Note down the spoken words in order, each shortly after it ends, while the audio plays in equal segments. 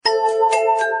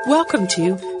Welcome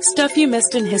to Stuff You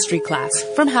Missed in History Class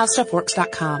from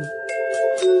HowStuffWorks.com.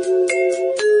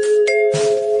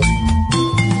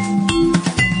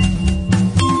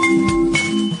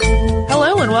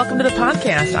 Hello and welcome to the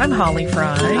podcast. I'm Holly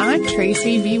Fry. I'm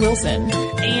Tracy V. Wilson.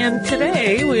 And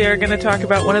today we are going to talk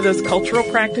about one of those cultural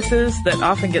practices that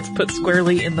often gets put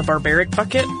squarely in the barbaric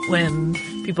bucket when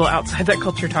people outside that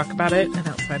culture talk about it and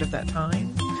outside of that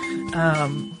time.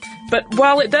 But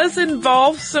while it does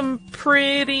involve some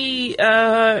pretty,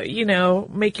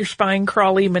 make your spine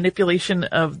crawly manipulation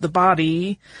of the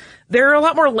body, there are a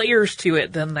lot more layers to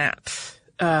it than that.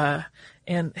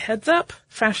 And heads up,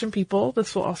 fashion people,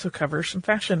 this will also cover some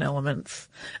fashion elements.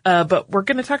 But we're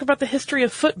going to talk about the history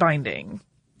of foot binding.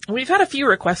 We've had a few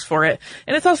requests for it,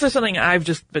 and it's also something I've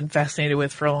just been fascinated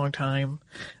with for a long time,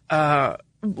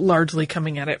 largely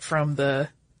coming at it from the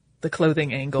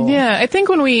clothing angle. Yeah, I think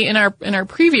when we, in our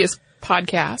previous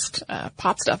podcast,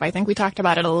 Pop Stuff, I think we talked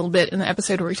about it a little bit in the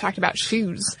episode where we talked about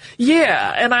shoes.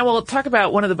 Yeah, and I will talk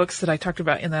about one of the books that I talked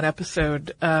about in that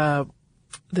episode, that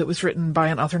was written by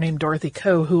an author named Dorothy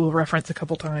Coe, who we'll reference a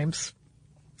couple times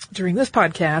during this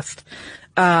podcast.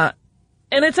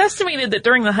 And it's estimated that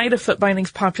during the height of foot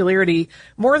binding's popularity,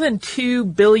 more than 2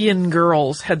 billion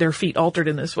girls had their feet altered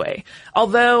in this way.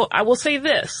 Although, I will say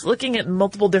this, looking at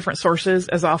multiple different sources,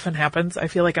 as often happens, I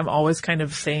feel like I'm always kind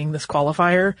of saying this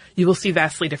qualifier, you will see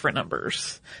vastly different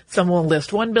numbers. Some will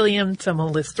list 1 billion, some will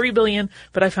list 3 billion,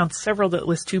 but I found several that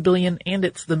list 2 billion, and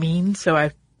it's the mean, so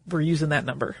we're using that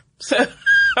number. So...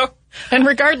 And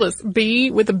regardless, B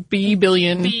with a B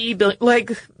billion.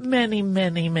 Like many.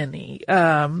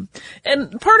 And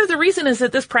part of the reason is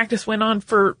that this practice went on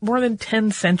for more than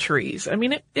 10 centuries. I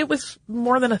mean, it was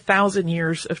more than 1,000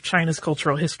 years of China's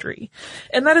cultural history.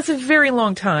 And that is a very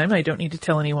long time. I don't need to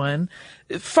tell anyone.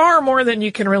 Far more than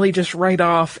you can really just write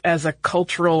off as a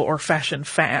cultural or fashion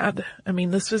fad. I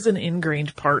mean, this was an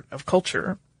ingrained part of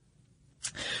culture.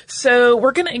 So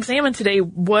we're going to examine today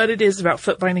what it is about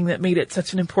foot binding that made it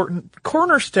such an important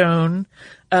cornerstone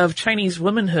of Chinese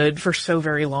womanhood for so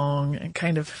very long, and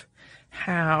kind of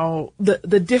how the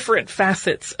different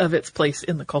facets of its place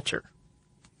in the culture.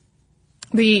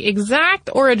 The exact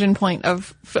origin point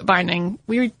of foot binding,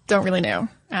 we don't really know,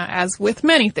 as with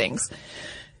many things.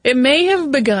 It may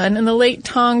have begun in the late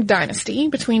Tang Dynasty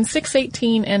between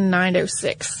 618 and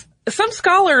 906. Some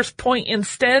scholars point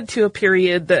instead to a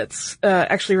period that's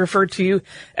actually referred to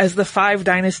as the 5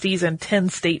 dynasties and 10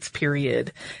 states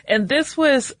period. And this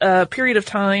was a period of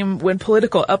time when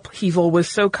political upheaval was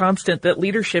so constant that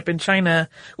leadership in China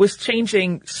was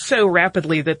changing so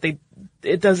rapidly that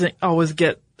it doesn't always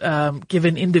get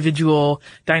given individual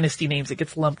dynasty names. It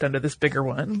gets lumped under this bigger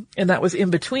one. And that was in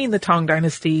between the Tang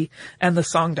Dynasty and the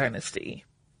Song Dynasty.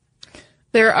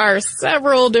 There are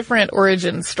several different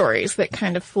origin stories that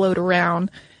kind of float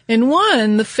around. In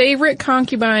one, the favorite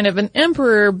concubine of an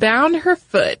emperor bound her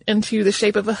foot into the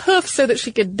shape of a hoof so that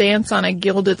she could dance on a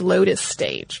gilded lotus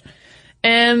stage.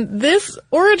 And this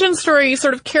origin story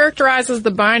sort of characterizes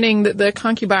the binding that the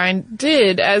concubine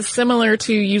did as similar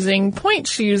to using point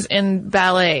shoes in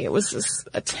ballet. It was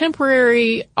a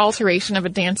temporary alteration of a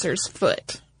dancer's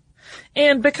foot.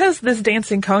 And because this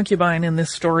dancing concubine in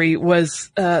this story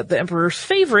was the emperor's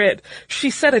favorite, she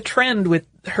set a trend with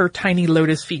her tiny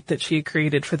lotus feet that she had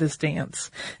created for this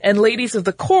dance. And ladies of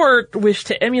the court wished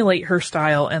to emulate her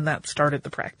style, and that started the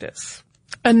practice.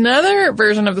 Another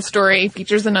version of the story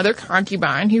features another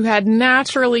concubine who had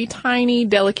naturally tiny,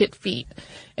 delicate feet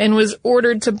and was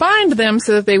ordered to bind them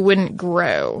so that they wouldn't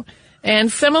grow. And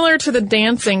similar to the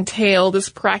dancing tale, this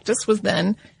practice was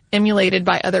then emulated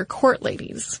by other court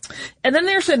ladies. And then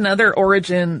there's another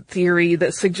origin theory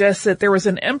that suggests that there was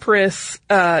an empress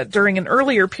during an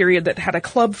earlier period that had a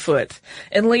club foot,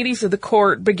 and ladies of the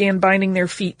court began binding their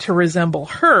feet to resemble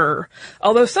her.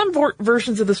 Although some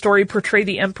versions of the story portray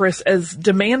the empress as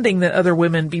demanding that other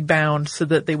women be bound so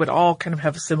that they would all kind of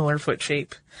have a similar foot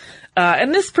shape.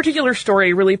 And this particular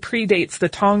story really predates the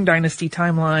Tang Dynasty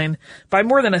timeline by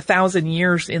more than 1,000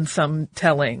 years in some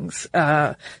tellings.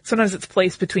 Sometimes it's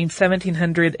placed between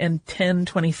 1700 and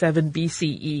 1027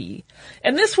 BCE.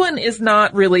 And this one is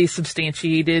not really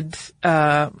substantiated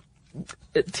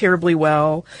terribly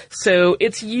well, so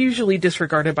it's usually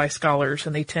disregarded by scholars,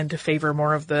 and they tend to favor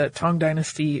more of the Tang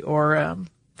Dynasty or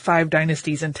 5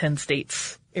 dynasties and 10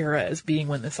 states era as being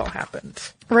when this all happened.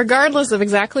 Regardless of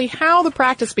exactly how the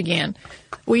practice began,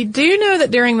 we do know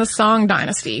that during the Song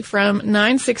Dynasty, from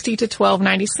 960 to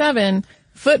 1297,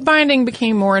 foot binding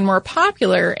became more and more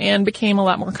popular and became a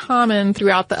lot more common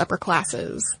throughout the upper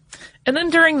classes. And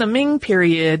then during the Ming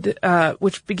period,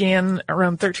 which began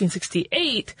around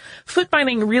 1368, foot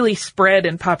binding really spread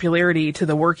in popularity to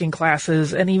the working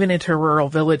classes and even into rural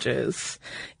villages.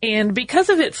 And because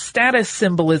of its status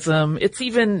symbolism, it's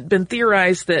even been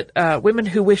theorized that women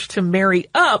who wished to marry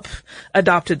up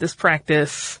adopted this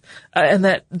practice,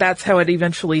 and that's how it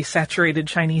eventually saturated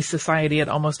Chinese society at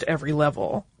almost every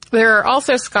level. There are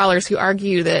also scholars who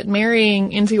argue that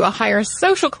marrying into a higher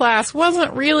social class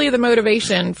wasn't really the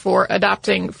motivation for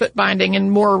adopting foot binding in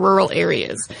more rural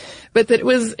areas, but that it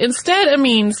was instead a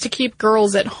means to keep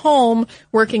girls at home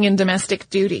working in domestic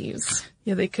duties.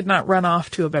 Yeah, they could not run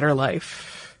off to a better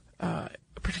life,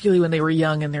 particularly when they were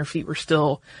young and their feet were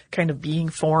still kind of being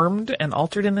formed and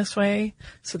altered in this way.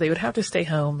 So they would have to stay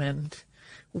home and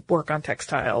work on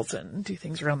textiles and do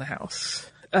things around the house.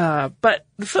 But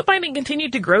the foot binding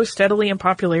continued to grow steadily in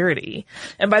popularity.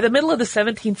 And by the middle of the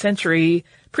 17th century,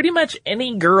 pretty much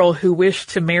any girl who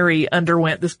wished to marry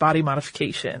underwent this body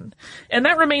modification. And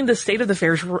that remained the state of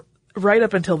affairs right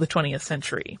up until the 20th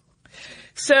century.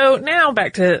 So now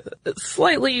back to a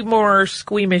slightly more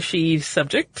squeamishy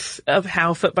subject of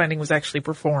how foot binding was actually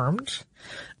performed.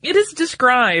 It is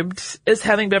described as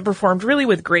having been performed really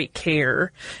with great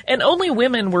care, and only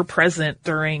women were present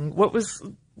during what was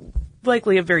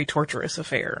likely a very torturous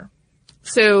affair.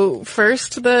 So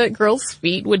first, the girl's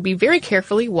feet would be very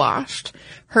carefully washed,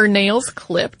 her nails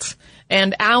clipped,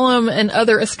 and alum and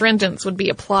other astringents would be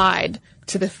applied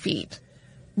to the feet.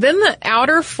 Then the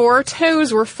outer 4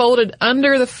 toes were folded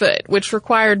under the foot, which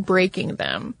required breaking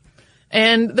them.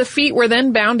 And the feet were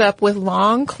then bound up with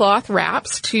long cloth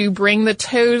wraps to bring the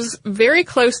toes very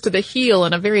close to the heel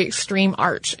in a very extreme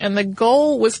arch. And the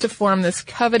goal was to form this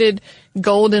coveted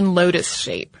golden lotus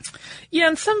shape. Yeah,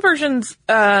 in some versions,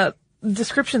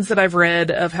 descriptions that I've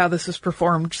read of how this was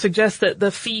performed suggest that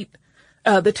the feet,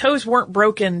 the toes weren't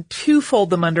broken to fold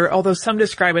them under, although some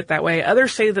describe it that way.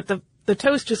 Others say that the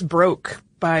toes just broke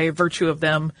by virtue of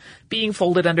them being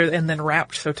folded under and then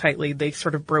wrapped so tightly they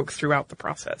sort of broke throughout the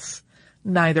process.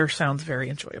 Neither sounds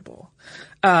very enjoyable.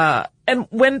 And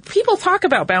when people talk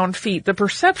about bound feet, the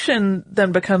perception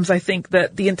then becomes, I think,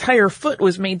 that the entire foot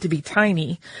was made to be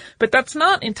tiny, but that's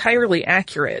not entirely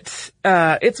accurate.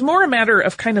 It's more a matter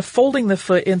of kind of folding the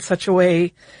foot in such a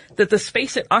way that the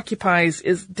space it occupies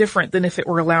is different than if it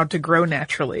were allowed to grow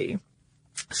naturally.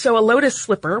 So a lotus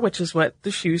slipper, which is what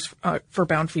the shoes for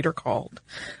bound feet are called,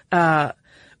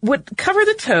 would cover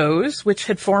the toes, which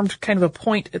had formed kind of a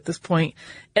point at this point,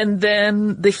 and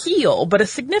then the heel, but a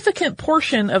significant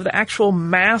portion of the actual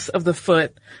mass of the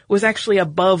foot was actually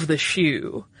above the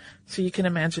shoe. So you can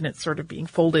imagine it sort of being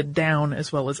folded down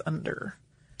as well as under.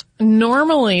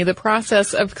 Normally, the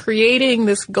process of creating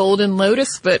this golden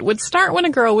lotus foot would start when a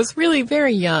girl was really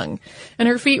very young, and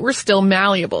her feet were still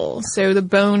malleable, so the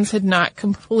bones had not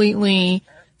completely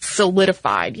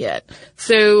solidified yet.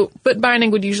 So foot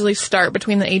binding would usually start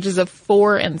between the ages of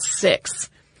 4 and 6.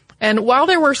 And while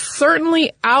there were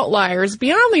certainly outliers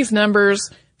beyond these numbers,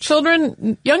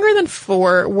 children younger than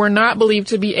 4 were not believed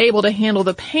to be able to handle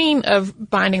the pain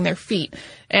of binding their feet.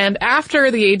 And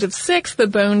after the age of 6, the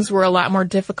bones were a lot more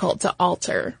difficult to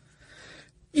alter.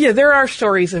 Yeah, there are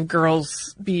stories of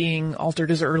girls being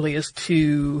altered as early as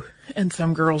 2, and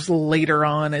some girls later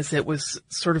on as it was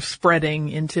sort of spreading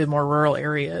into more rural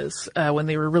areas, when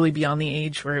they were really beyond the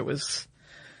age where it was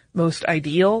most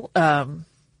ideal.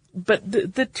 But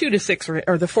the 2 to 6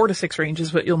 or the 4 to 6 range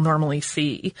is what you'll normally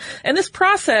see. And this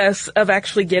process of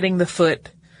actually getting the foot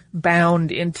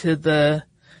bound into the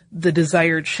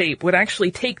desired shape would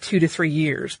actually take 2 to 3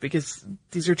 years because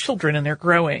these are children and they're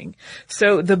growing.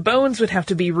 So the bones would have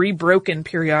to be rebroken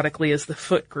periodically as the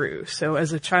foot grew. So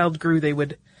as a child grew, they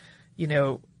would,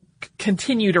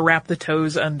 continue to wrap the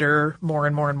toes under more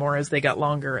and more and more as they got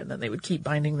longer, and then they would keep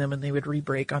binding them and they would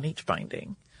re-break on each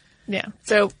binding. Yeah.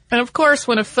 So, and of course,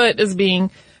 when a foot is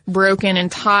being broken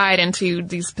and tied into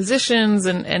these positions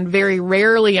and very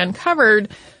rarely uncovered,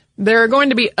 there are going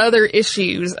to be other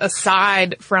issues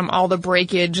aside from all the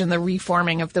breakage and the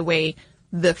reforming of the way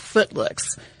the foot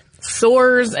looks.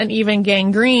 Sores and even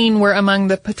gangrene were among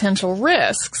the potential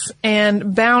risks,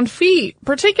 and bound feet,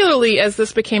 particularly as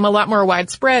this became a lot more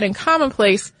widespread and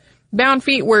commonplace, bound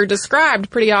feet were described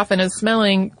pretty often as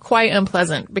smelling quite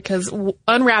unpleasant because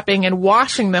unwrapping and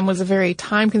washing them was a very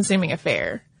time-consuming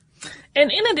affair.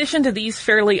 And in addition to these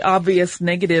fairly obvious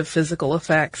negative physical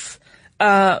effects,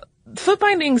 foot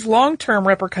binding's long-term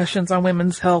repercussions on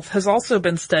women's health has also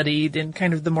been studied in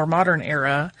kind of the more modern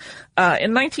era.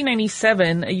 In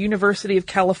 1997, a University of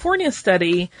California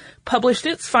study published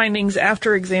its findings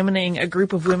after examining a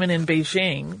group of women in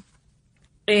Beijing.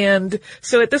 And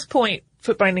so at this point,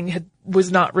 foot binding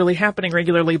was not really happening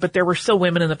regularly, but there were still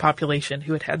women in the population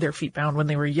who had their feet bound when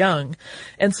they were young.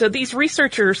 And so these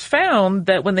researchers found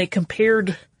that when they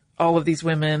compared all of these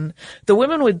women, the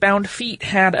women with bound feet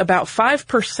had about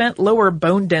 5% lower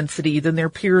bone density than their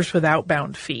peers without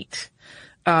bound feet.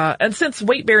 And since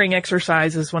weight-bearing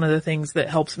exercise is one of the things that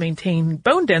helps maintain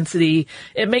bone density,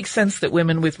 it makes sense that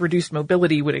women with reduced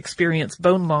mobility would experience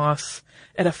bone loss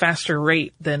at a faster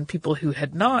rate than people who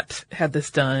had not had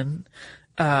this done.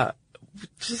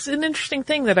 Just an interesting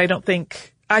thing that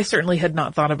I certainly had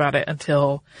not thought about it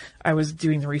until I was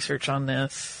doing the research on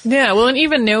this. Yeah, well, and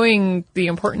even knowing the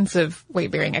importance of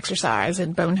weight-bearing exercise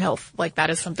and bone health, like that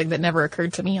is something that never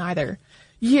occurred to me either.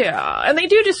 Yeah, and they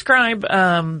do describe,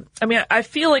 I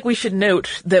feel like we should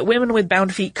note that women with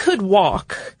bound feet could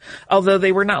walk, although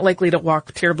they were not likely to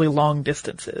walk terribly long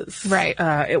distances. Right.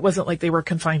 It wasn't like they were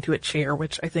confined to a chair,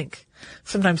 which I think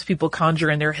sometimes people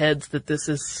conjure in their heads that this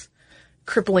is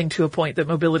crippling to a point that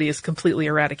mobility is completely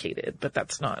eradicated, but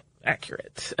that's not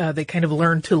accurate. They kind of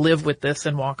learn to live with this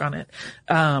and walk on it.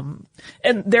 And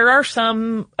there are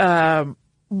some,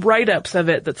 write-ups of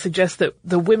it that suggest that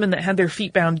the women that had their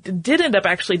feet bound did end up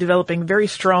actually developing very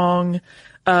strong,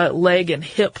 leg and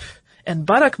hip and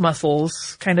buttock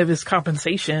muscles kind of as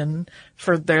compensation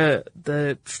for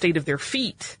the state of their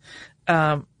feet.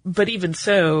 But even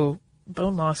so,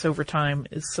 bone loss over time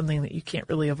is something that you can't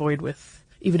really avoid with,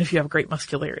 even if you have great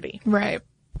muscularity. Right.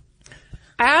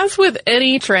 As with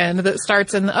any trend that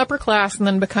starts in the upper class and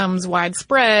then becomes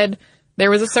widespread, there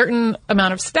was a certain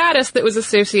amount of status that was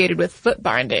associated with foot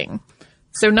binding.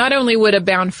 So not only would a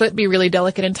bound foot be really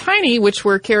delicate and tiny, which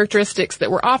were characteristics that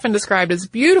were often described as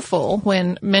beautiful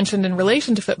when mentioned in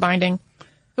relation to foot binding,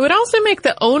 it would also make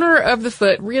the owner of the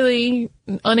foot really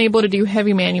unable to do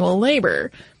heavy manual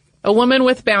labor. A woman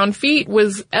with bound feet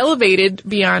was elevated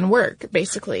beyond work,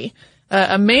 basically.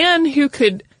 A man who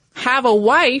could have a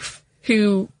wife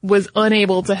who was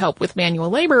unable to help with manual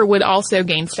labor would also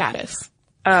gain status.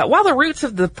 While the roots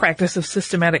of the practice of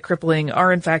systematic crippling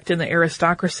are in fact in the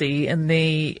aristocracy, and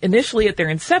they initially at their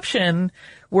inception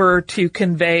were to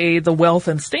convey the wealth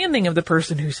and standing of the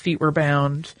person whose feet were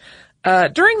bound,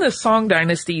 during the Song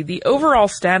dynasty, the overall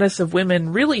status of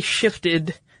women really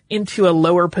shifted into a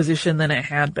lower position than it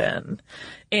had been.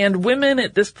 And women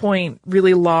at this point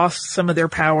really lost some of their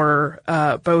power,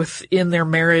 both in their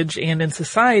marriage and in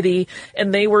society,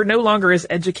 and they were no longer as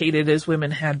educated as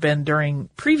women had been during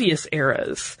previous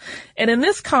eras. And in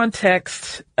this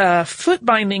context, foot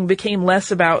binding became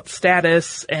less about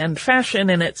status and fashion,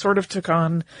 and it sort of took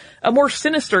on a more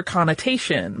sinister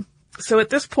connotation. So at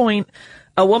this point,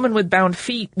 a woman with bound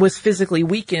feet was physically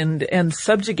weakened and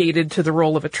subjugated to the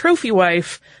role of a trophy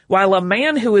wife, while a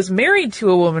man who was married to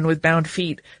a woman with bound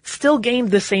feet still gained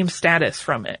the same status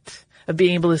from it, of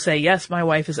being able to say, yes, my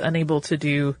wife is unable to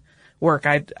do work.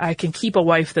 I can keep a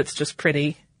wife that's just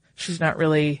pretty. She's not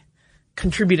really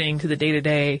contributing to the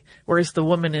day-to-day, whereas the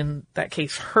woman in that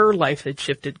case, her life had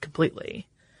shifted completely.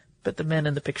 But the men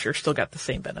in the picture still got the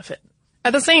same benefit.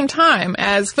 At the same time,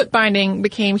 as foot binding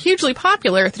became hugely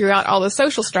popular throughout all the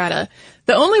social strata,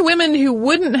 the only women who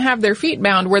wouldn't have their feet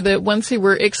bound were the ones who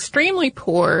were extremely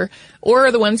poor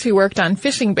or the ones who worked on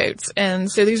fishing boats.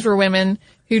 And so these were women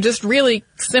who just really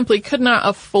simply could not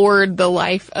afford the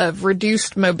life of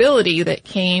reduced mobility that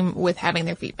came with having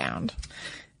their feet bound.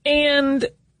 And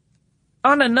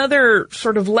on another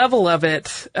sort of level of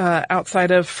it,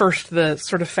 outside of first the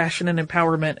sort of fashion and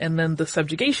empowerment and then the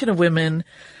subjugation of women,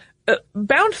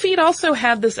 bound feet also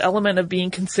had this element of being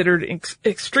considered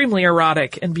extremely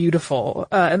erotic and beautiful,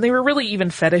 and they were really even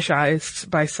fetishized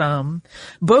by some.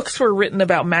 Books were written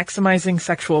about maximizing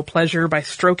sexual pleasure by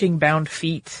stroking bound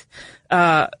feet,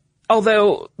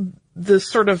 although the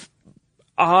sort of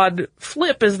odd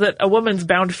flip is that a woman's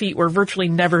bound feet were virtually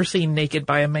never seen naked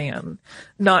by a man.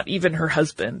 Not even her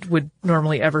husband would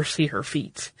normally ever see her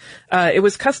feet. It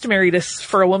was customary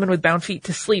for a woman with bound feet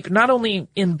to sleep not only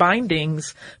in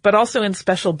bindings, but also in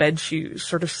special bed shoes,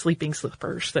 sort of sleeping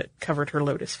slippers that covered her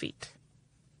lotus feet.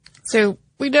 So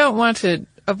we don't want to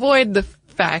avoid the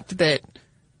fact that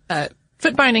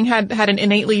foot binding had an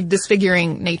innately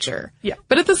disfiguring nature. Yeah.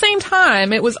 But at the same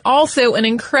time, it was also an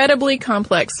incredibly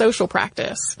complex social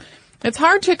practice. It's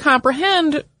hard to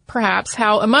comprehend, perhaps,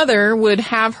 how a mother would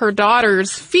have her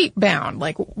daughter's feet bound,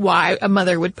 like why a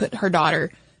mother would put her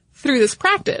daughter through this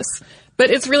practice. But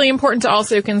it's really important to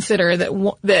also consider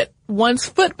that that once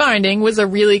foot binding was a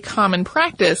really common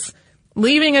practice,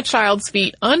 leaving a child's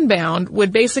feet unbound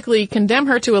would basically condemn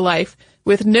her to a life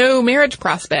with no marriage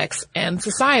prospects and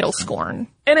societal scorn.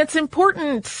 And it's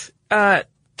important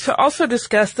to also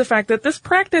discuss the fact that this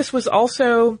practice was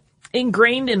also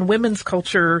ingrained in women's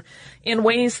culture in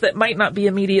ways that might not be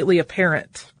immediately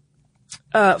apparent.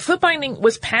 Foot binding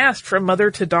was passed from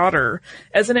mother to daughter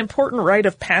as an important rite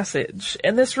of passage,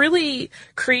 and this really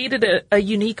created a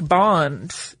unique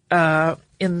bond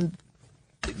in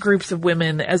groups of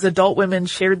women as adult women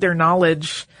shared their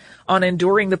knowledge on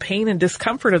enduring the pain and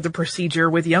discomfort of the procedure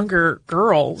with younger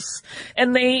girls.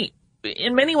 And they,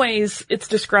 in many ways, it's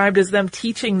described as them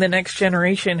teaching the next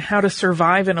generation how to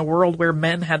survive in a world where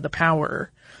men had the power.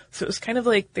 So it was kind of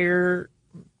like a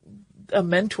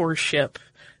mentorship.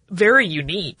 Very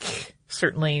unique.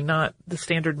 Certainly not the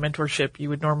standard mentorship you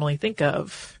would normally think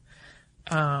of.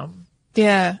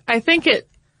 Yeah, I think it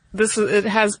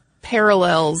has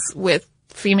parallels with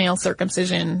female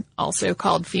circumcision, also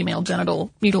called female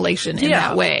genital mutilation in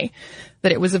that way.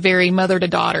 That it was a very mother to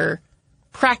daughter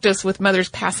practice, with mothers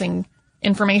passing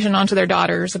information on to their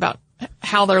daughters about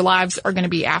how their lives are going to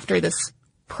be after this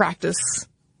practice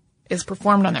is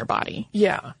performed on their body.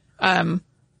 Yeah.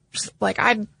 Like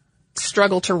I'd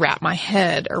struggle to wrap my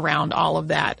head around all of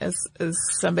that as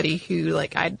somebody who,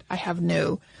 like, I have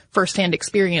no firsthand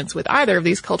experience with either of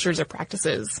these cultures or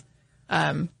practices.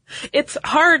 It's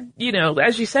hard,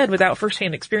 as you said, without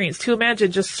firsthand experience to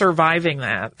imagine just surviving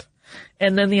that.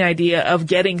 And then the idea of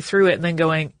getting through it and then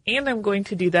going, and I'm going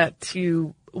to do that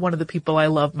to one of the people I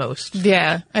love most.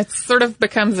 Yeah. It sort of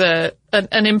becomes an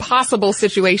impossible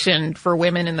situation for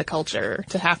women in the culture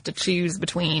to have to choose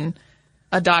between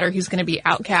a daughter who's going to be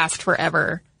outcast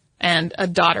forever and a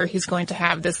daughter who's going to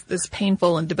have this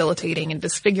painful and debilitating and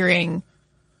disfiguring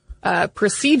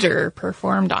procedure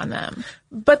performed on them.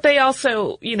 But they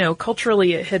also,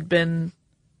 culturally it had been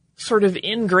sort of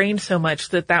ingrained so much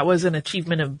that was an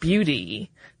achievement of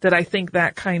beauty, that I think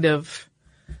that kind of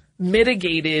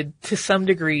mitigated to some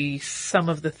degree some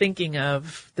of the thinking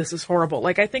of this is horrible.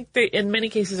 Like, I think that in many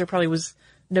cases there probably was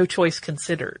no choice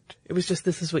considered. It was just,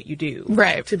 this is what you do.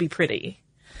 Right. To be pretty.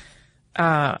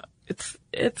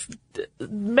 It's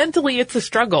mentally it's a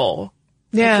struggle.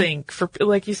 Yeah. I think for,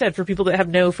 like you said, for people that have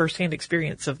no firsthand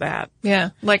experience of that. Yeah.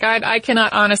 Like I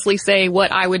cannot honestly say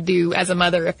what I would do as a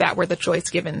mother if that were the choice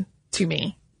given to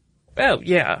me. Oh,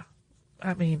 yeah.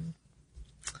 I mean,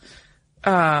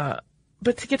 but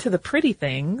to get to the pretty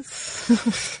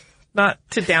things, not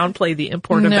to downplay the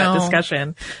import of that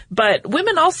discussion, but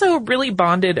women also really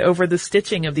bonded over the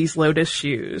stitching of these lotus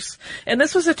shoes. And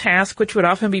this was a task which would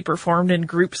often be performed in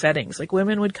group settings. Like,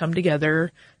 women would come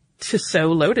together to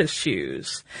sew lotus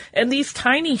shoes. And these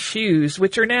tiny shoes,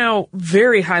 which are now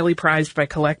very highly prized by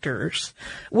collectors,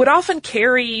 would often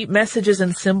carry messages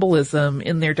and symbolism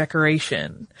in their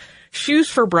decoration. Shoes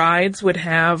for brides would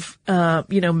have,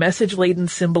 message-laden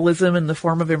symbolism in the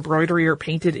form of embroidery or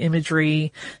painted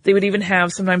imagery. They would even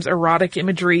have sometimes erotic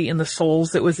imagery in the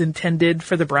soles that was intended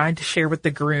for the bride to share with the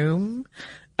groom.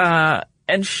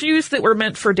 And shoes that were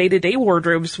meant for day-to-day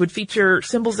wardrobes would feature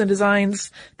symbols and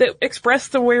designs that express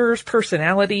the wearer's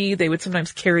personality. They would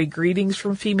sometimes carry greetings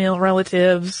from female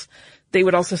relatives. They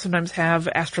would also sometimes have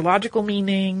astrological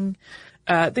meaning.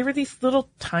 They were these little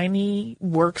tiny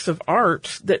works of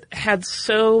art that had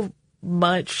so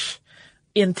much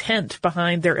intent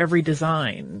behind their every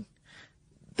design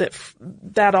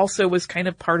that also was kind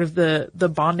of part of the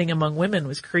bonding among women,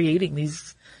 was creating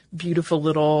these beautiful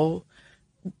little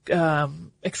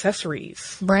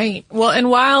accessories. Right. Well, and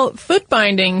while foot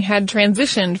binding had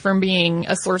transitioned from being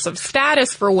a source of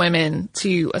status for women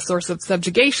to a source of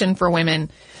subjugation for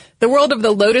women, the world of the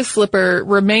lotus slipper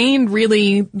remained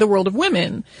really the world of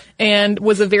women and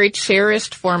was a very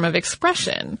cherished form of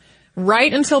expression.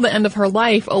 Right until the end of her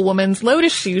life, a woman's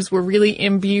lotus shoes were really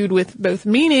imbued with both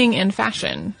meaning and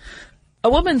fashion. A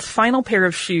woman's final pair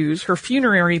of shoes, her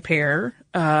funerary pair,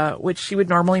 which she would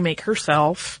normally make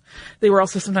herself, they were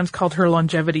also sometimes called her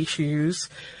longevity shoes,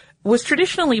 was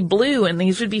traditionally blue, and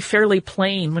these would be fairly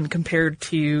plain when compared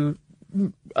to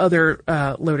other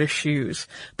lotus shoes.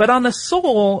 But on the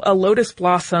sole, a lotus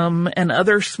blossom and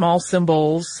other small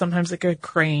symbols, sometimes like a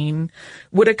crane,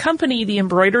 would accompany the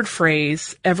embroidered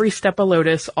phrase, "Every step a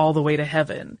lotus, all the way to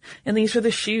heaven." And these are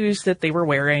the shoes that they were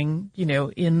wearing,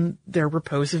 in their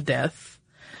repose of death.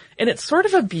 And it's sort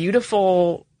of a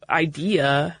beautiful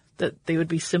idea that they would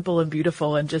be simple and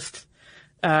beautiful and just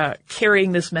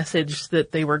carrying this message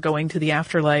that they were going to the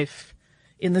afterlife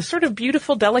in this sort of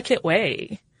beautiful, delicate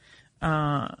way.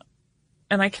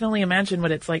 And I can only imagine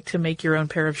what it's like to make your own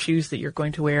pair of shoes that you're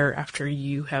going to wear after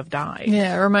you have died.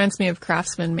 Yeah, it reminds me of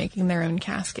craftsmen making their own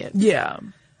casket. Yeah.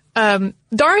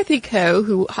 Dorothy Coe,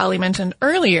 who Holly mentioned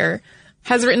earlier,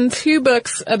 has written 2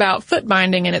 books about foot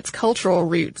binding and its cultural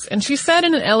roots. And she said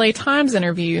in an LA Times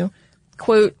interview,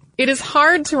 quote, "It is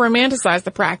hard to romanticize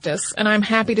the practice, and I'm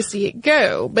happy to see it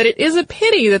go, but it is a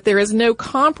pity that there is no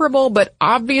comparable but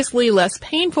obviously less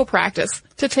painful practice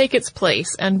to take its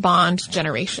place and bond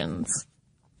generations."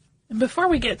 Before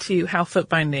we get to how foot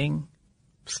binding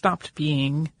stopped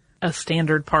being a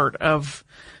standard part of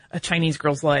a Chinese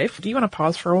girl's life, do you want to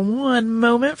pause for one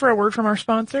moment for a word from our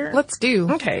sponsor? Let's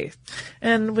do. Okay.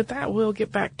 And with that, we'll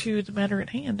get back to the matter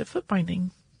at hand of foot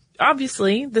binding.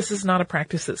 Obviously, this is not a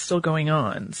practice that's still going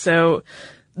on. So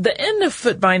the end of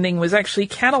foot binding was actually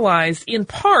catalyzed in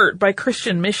part by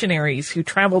Christian missionaries who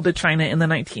traveled to China in the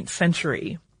 19th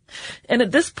century. And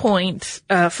at this point,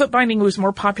 foot binding was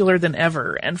more popular than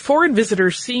ever, and foreign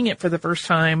visitors seeing it for the first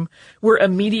time were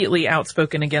immediately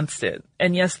outspoken against it.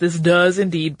 And yes, this does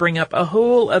indeed bring up a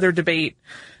whole other debate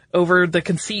over the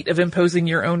conceit of imposing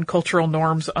your own cultural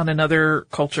norms on another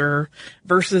culture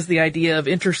versus the idea of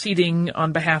interceding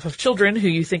on behalf of children who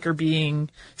you think are being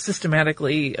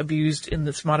systematically abused in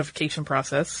this modification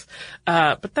process.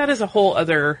 But that is a whole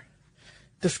other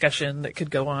discussion that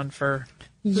could go on for...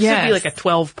 This would be like a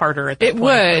 12-parter at that point. It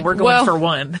would. We're going for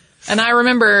one. And I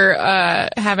remember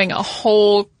having a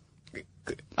whole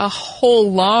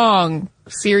long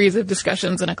series of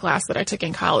discussions in a class that I took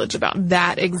in college about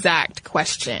that exact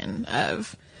question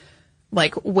of,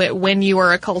 like, when you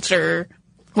are a culture,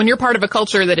 when you're part of a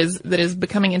culture that is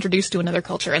becoming introduced to another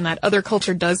culture, and that other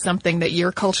culture does something that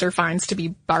your culture finds to be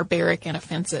barbaric and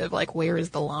offensive, like, where is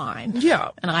the line? Yeah.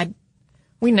 And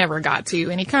we never got to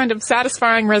any kind of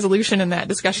satisfying resolution in that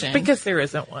discussion. Because there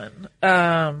isn't one.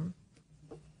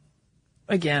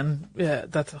 Again,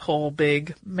 that's a whole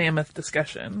big mammoth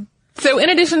discussion. So in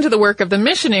addition to the work of the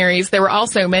missionaries, there were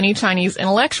also many Chinese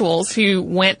intellectuals who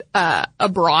went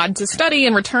abroad to study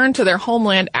and returned to their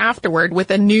homeland afterward with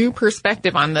a new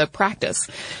perspective on the practice.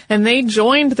 And they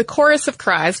joined the chorus of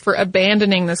cries for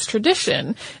abandoning this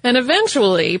tradition. And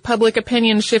eventually, public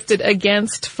opinion shifted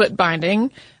against foot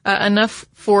binding enough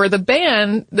for the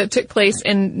ban that took place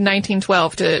in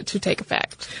 1912 to take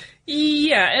effect.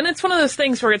 Yeah, and it's one of those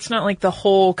things where it's not like the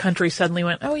whole country suddenly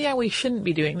went, oh yeah, we shouldn't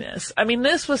be doing this. I mean,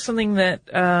 this was something that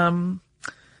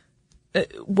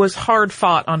was hard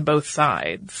fought on both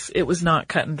sides. It was not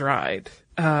cut and dried.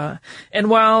 And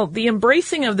while the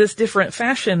embracing of this different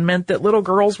fashion meant that little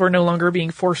girls were no longer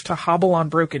being forced to hobble on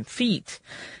broken feet,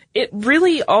 it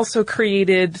really also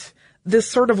created this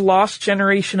sort of lost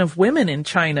generation of women in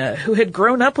China who had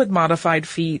grown up with modified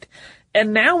feet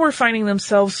and now were finding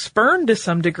themselves spurned to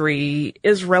some degree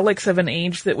as relics of an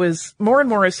age that was more and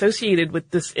more associated with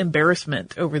this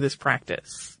embarrassment over this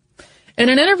practice. In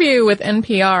an interview with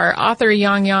NPR, author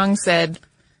Yang Yang said,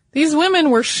 "These women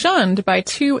were shunned by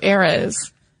 2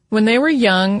 eras. When they were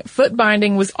young, foot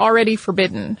binding was already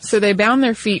forbidden, so they bound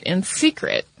their feet in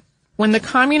secret. When the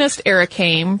communist era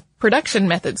came, production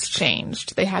methods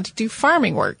changed. They had to do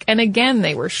farming work, and again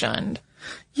they were shunned."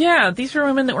 Yeah, these were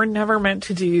women that were never meant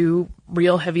to do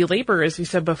real heavy labor, as you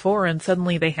said before, and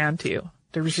suddenly they had to.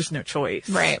 There was just no choice.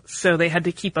 Right. So they had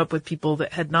to keep up with people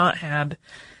that had not had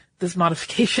this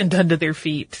modification done to their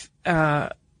feet. I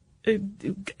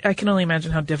can only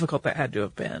imagine how difficult that had to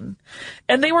have been.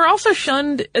 And they were also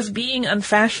shunned as being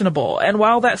unfashionable. And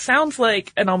while that sounds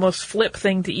like an almost flip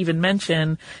thing to even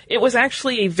mention, it was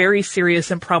actually a very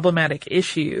serious and problematic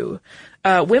issue.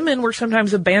 Women were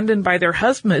sometimes abandoned by their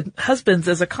husbands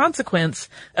as a consequence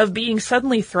of being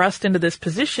suddenly thrust into this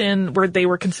position where they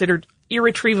were considered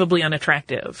irretrievably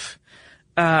unattractive.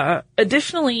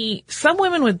 Additionally, some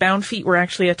women with bound feet were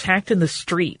actually attacked in the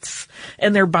streets,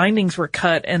 and their bindings were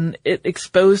cut, and it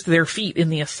exposed their feet in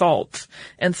the assault.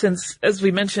 And since, as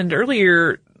we mentioned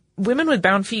earlier, women with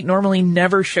bound feet normally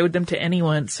never showed them to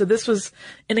anyone, so this was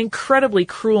an incredibly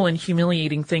cruel and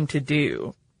humiliating thing to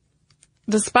do.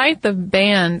 Despite the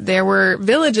ban, there were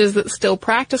villages that still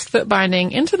practiced foot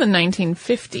binding into the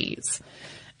 1950s.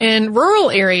 In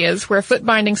rural areas where foot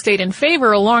binding stayed in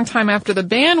favor a long time after the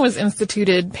ban was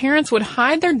instituted, parents would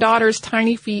hide their daughters'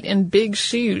 tiny feet in big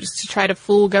shoes to try to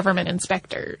fool government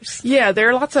inspectors. Yeah, there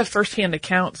are lots of first-hand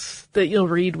accounts that you'll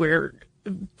read where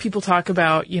people talk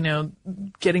about,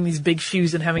 getting these big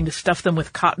shoes and having to stuff them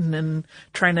with cotton and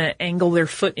trying to angle their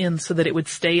foot in so that it would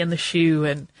stay in the shoe,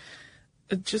 and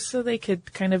just so they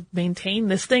could kind of maintain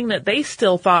this thing that they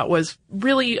still thought was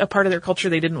really a part of their culture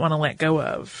they didn't want to let go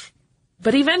of.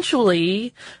 But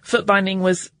eventually, foot binding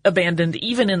was abandoned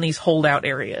even in these holdout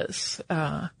areas.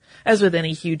 as with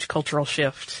any huge cultural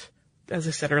shift, as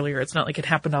I said earlier, it's not like it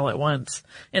happened all at once,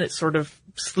 and it sort of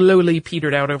slowly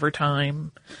petered out over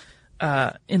time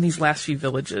in these last few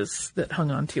villages that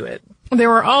hung on to it. There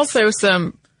were also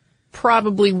some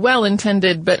probably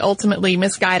well-intended but ultimately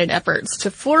misguided efforts to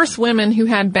force women who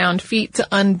had bound feet to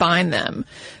unbind them.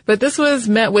 But this was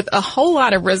met with a whole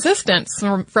lot of resistance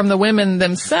from the women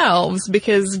themselves,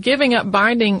 because giving up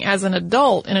binding as an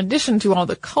adult, in addition to all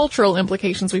the cultural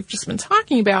implications we've just been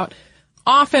talking about,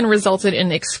 often resulted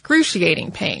in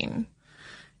excruciating pain.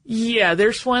 Yeah,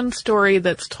 there's one story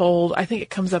that's told, I think it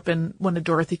comes up in one of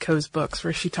Dorothy Coe's books,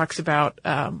 where she talks about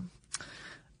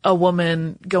a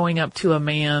woman going up to a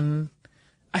man.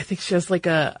 I think she has like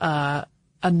a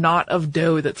knot of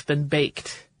dough that's been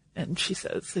baked. And she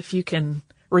says, if you can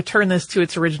return this to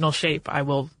its original shape, I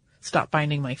will stop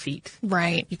binding my feet.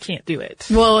 Right. You can't do it.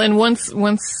 Well, and once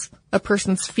a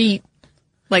person's feet,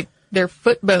 like their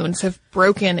foot bones, have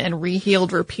broken and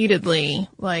re-healed repeatedly,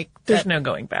 like there's no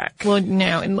going back. Well,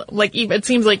 no. And like, it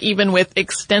seems like even with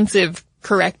extensive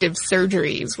corrective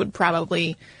surgeries would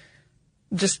probably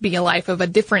just be a life of a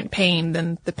different pain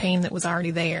than the pain that was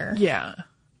already there. Yeah.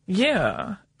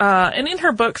 Yeah. And in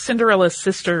her book, Cinderella's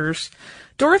Sisters,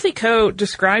 Dorothy Coe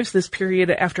describes this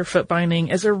period after foot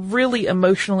binding as a really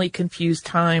emotionally confused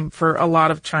time for a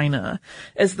lot of China,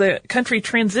 as the country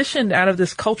transitioned out of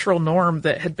this cultural norm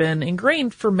that had been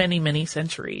ingrained for many, many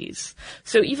centuries.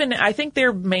 So even, I think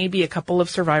there may be a couple of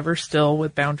survivors still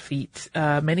with bound feet.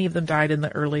 Many of them died in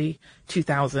the early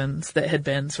 2000s that had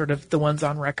been sort of the ones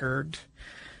on record.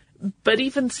 But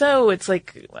even so, it's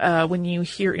like, when you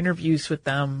hear interviews with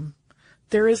them,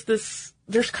 there's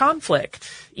conflict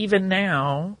even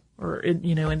now, or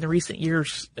in the recent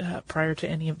years, prior to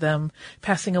any of them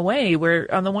passing away,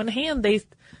 where on the one hand,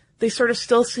 they sort of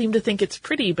still seem to think it's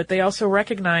pretty, but they also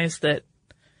recognize that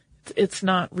it's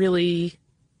not really,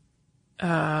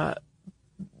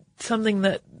 something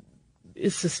that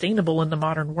is sustainable in the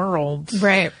modern world.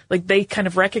 Right. Like they kind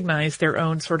of recognize their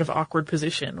own sort of awkward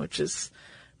position, which is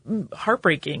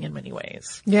heartbreaking in many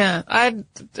ways. Yeah,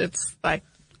 it's like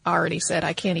I already said,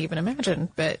 I can't even imagine,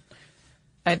 but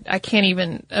I can't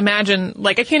even imagine,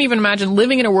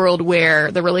 living in a world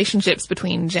where the relationships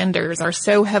between genders are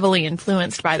so heavily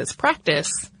influenced by this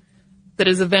practice that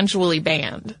is eventually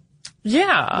banned.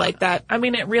 Yeah. Like that. I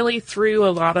mean, it really threw a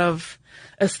lot of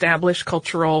established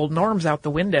cultural norms out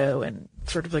the window, and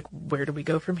sort of like, where do we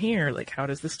go from here? Like, how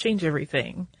does this change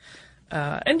everything?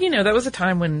 And that was a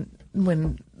time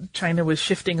when China was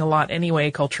shifting a lot anyway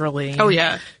culturally. Oh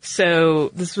yeah. So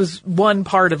this was one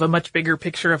part of a much bigger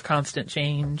picture of constant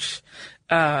change.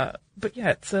 But yeah,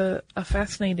 it's a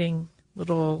fascinating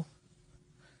little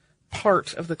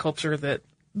part of the culture that,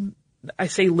 I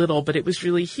say little, but it was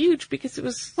really huge because it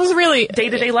was really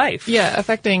day-to-day life. Yeah,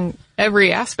 affecting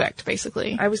every aspect,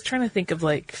 basically. I was trying to think of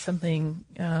like something,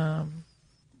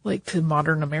 like to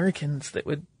modern Americans that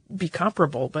would be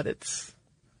comparable, but it's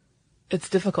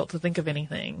difficult to think of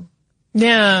anything.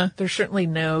 Yeah. There's certainly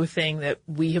no thing that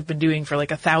we have been doing for like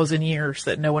 1,000 years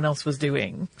that no one else was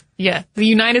doing. Yeah. The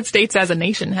United States as a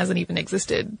nation hasn't even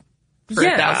existed for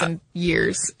 1,000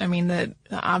 years. I mean,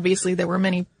 obviously there were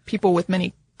many people with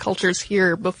many cultures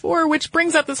here before, which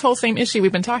brings up this whole same issue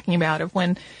we've been talking about of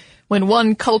when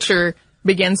one culture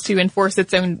begins to enforce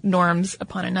its own norms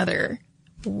upon another,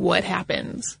 what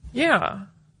happens? Yeah.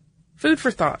 Food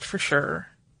for thought, for sure.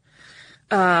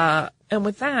 And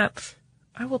with that,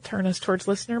 I will turn us towards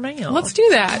listener mail. Let's do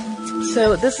that.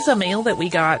 So this is a mail that we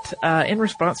got in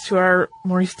response to our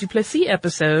Maurice Duplessis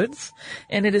episodes,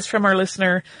 and it is from our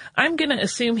listener. I'm going to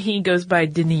assume he goes by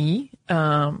Denis,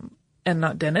 and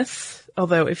not Dennis.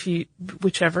 Although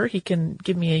whichever, he can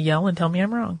give me a yell and tell me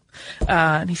I'm wrong.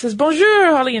 And he says, "Bonjour,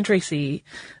 Holly and Tracy."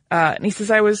 And he says,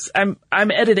 I'm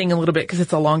editing a little bit because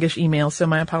it's a longish email, so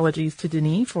my apologies to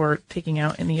Denis for taking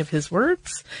out any of his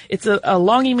words. It's a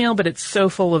long email, but it's so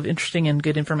full of interesting and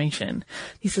good information.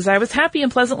 He says, "I was happy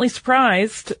and pleasantly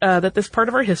surprised, that this part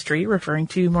of our history," referring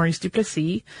to Maurice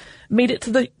Duplessis, "made it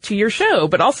to your show,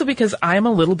 but also because I'm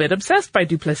a little bit obsessed by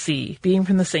Duplessis, being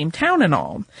from the same town and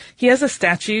all. He has a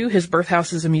statue, his birth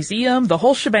house is a museum, the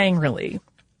whole shebang, really.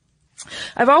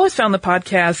 I've always found the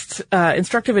podcast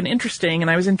instructive and interesting, and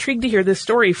I was intrigued to hear this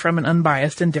story from an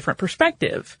unbiased and different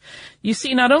perspective. You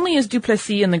see, not only is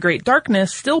Duplessis in the Great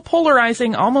Darkness still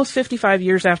polarizing almost 55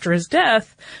 years after his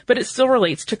death, but it still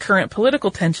relates to current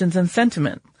political tensions and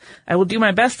sentiment. I will do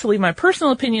my best to leave my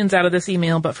personal opinions out of this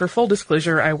email, but for full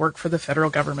disclosure, I work for the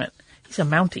federal government." He's a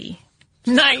Mountie.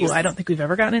 Nice. Cool. I don't think we've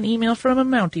ever gotten an email from a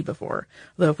Mountie before.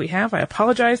 Though if we have, I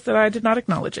apologize that I did not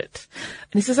acknowledge it.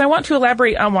 And he says, I want to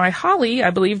elaborate on why Holly, I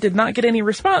believe, did not get any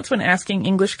response when asking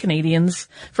English Canadians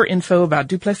for info about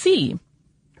Duplessis.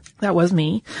 That was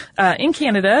me. In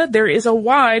Canada, there is a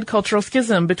wide cultural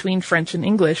schism between French and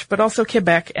English, but also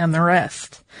Quebec and the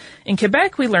rest. In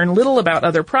Quebec, we learn little about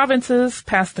other provinces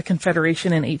past the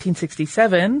Confederation in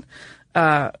 1867.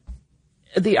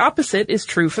 The opposite is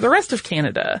true for the rest of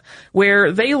Canada,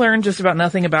 where they learn just about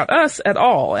nothing about us at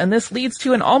all, and this leads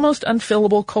to an almost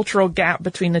unfillable cultural gap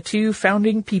between the two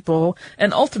founding people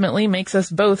and ultimately makes us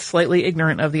both slightly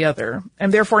ignorant of the other.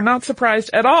 I'm therefore not surprised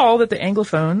at all that the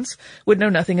Anglophones would know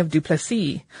nothing of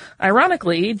Duplessis.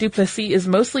 Ironically, Duplessis is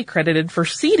mostly credited for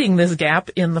seeding this gap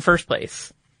in the first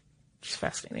place. Which is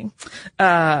fascinating.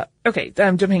 Okay,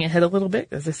 I'm jumping ahead a little bit.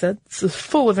 As I said, this is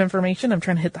full of information. I'm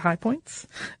trying to hit the high points.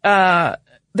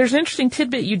 There's an interesting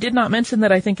tidbit you did not mention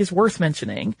that I think is worth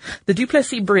mentioning. The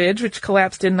Duplessis Bridge, which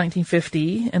collapsed in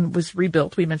 1950 and was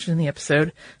rebuilt, we mentioned in the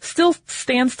episode, still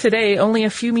stands today only a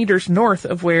few meters north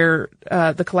of where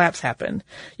the collapse happened.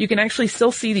 You can actually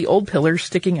still see the old pillars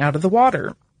sticking out of the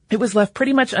water. It was left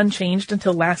pretty much unchanged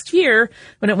until last year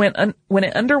when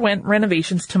it underwent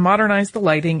renovations to modernize the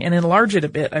lighting and enlarge it a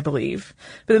bit, I believe.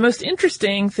 But the most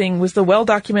interesting thing was the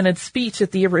well-documented speech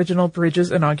at the original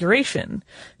bridge's inauguration.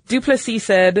 Duplessis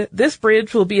said, "This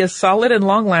bridge will be as solid and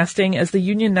long-lasting as the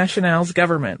Union Nationale's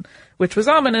government," which was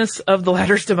ominous of the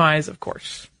latter's demise, of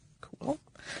course. Cool.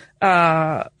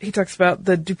 He talks about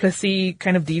the Duplessis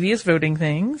kind of devious voting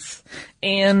things.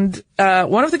 And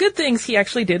one of the good things he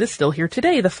actually did is still here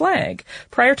today, the flag.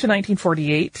 Prior to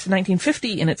 1948,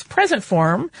 1950 in its present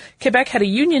form, Quebec had a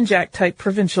Union Jack type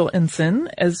provincial ensign,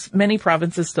 as many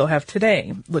provinces still have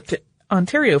today. Look at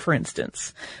Ontario, for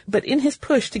instance. But in his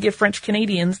push to give French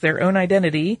Canadians their own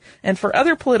identity, and for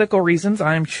other political reasons,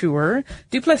 I'm sure,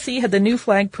 Duplessis had the new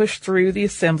flag pushed through the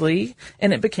Assembly,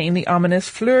 and it became the ominous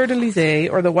fleur-de-lys,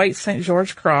 or the white St.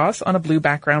 George cross on a blue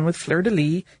background with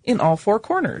fleur-de-lis in all four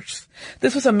corners.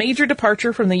 This was a major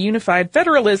departure from the unified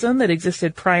federalism that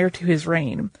existed prior to his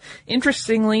reign.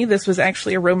 Interestingly, this was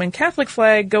actually a Roman Catholic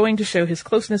flag going to show his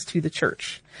closeness to the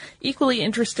church. Equally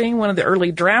interesting, one of the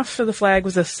early drafts for the flag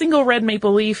was a single red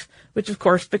maple leaf, which of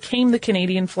course became the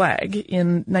Canadian flag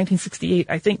in 1968,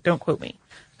 I think. Don't quote me.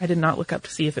 I did not look up to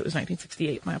see if it was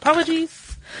 1968. My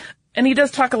apologies. And he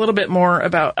does talk a little bit more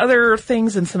about other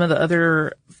things and some of the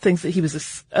other things that he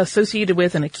was associated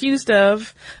with and accused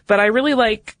of. But I really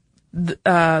like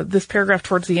this paragraph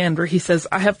towards the end where he says,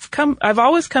 I've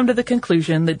always come to the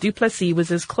conclusion that Duplessis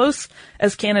was as close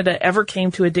as Canada ever came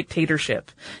to a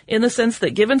dictatorship, in the sense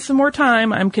that given some more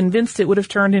time, I'm convinced it would have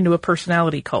turned into a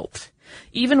personality cult.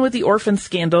 Even with the orphan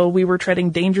scandal, we were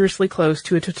treading dangerously close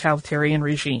to a totalitarian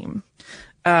regime.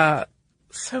 So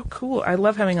cool. I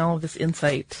love having all of this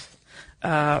insight,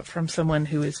 from someone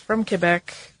who is from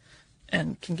Quebec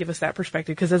and can give us that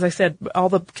perspective. Because as I said, all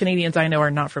the Canadians I know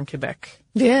are not from Quebec.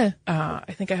 Yeah.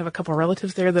 I think I have a couple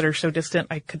relatives there that are so distant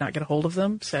I could not get a hold of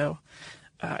them. So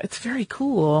it's very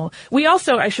cool. We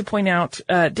also, I should point out,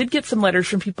 did get some letters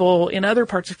from people in other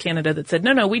parts of Canada that said,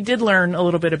 no, we did learn a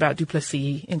little bit about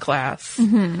Duplessis in class.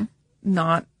 Mm-hmm.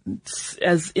 Not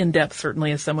as in-depth,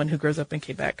 certainly, as someone who grows up in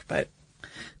Quebec. But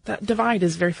that divide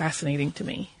is very fascinating to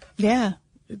me. Yeah.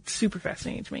 It's super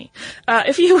fascinating to me.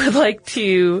 If you would like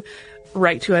to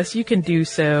write to us, you can do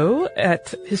so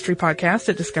at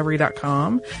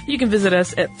historypodcast@discovery.com. You can visit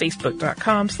us at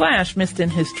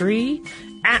facebook.com/missedinhistory,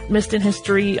 at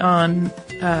missedinhistory on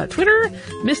Twitter,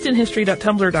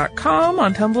 missedinhistory.tumblr.com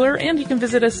on Tumblr, and you can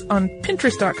visit us on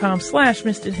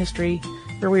pinterest.com/missedinhistory,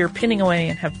 where we are pinning away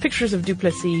and have pictures of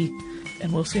Duplessis,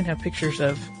 and we'll soon have pictures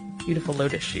of beautiful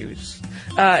lotus shoes.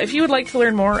 If you would like to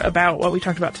learn more about what we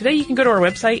talked about today, you can go to our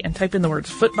website and type in the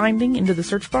words foot binding into the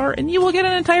search bar, and you will get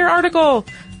an entire article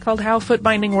called How Foot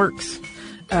Binding Works,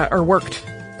 or Worked,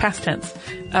 past tense,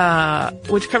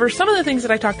 which covers some of the things that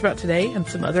I talked about today and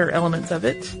some other elements of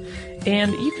it.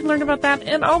 And you can learn about that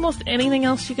and almost anything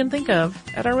else you can think of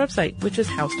at our website, which is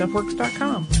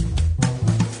howstuffworks.com.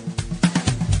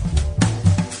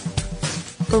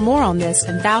 For more on this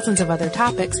and thousands of other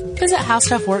topics, visit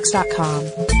howstuffworks.com.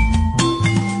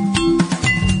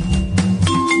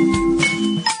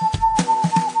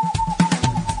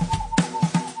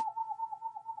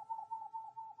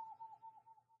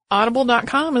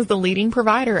 Audible.com is the leading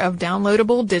provider of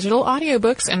downloadable digital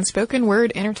audiobooks and spoken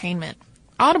word entertainment.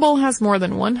 Audible has more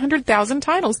than 100,000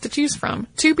 titles to choose from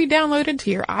to be downloaded to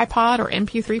your iPod or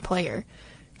MP3 player.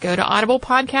 Go to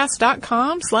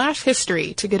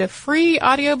audiblepodcast.com/history to get a free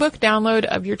audiobook download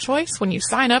of your choice when you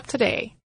sign up today.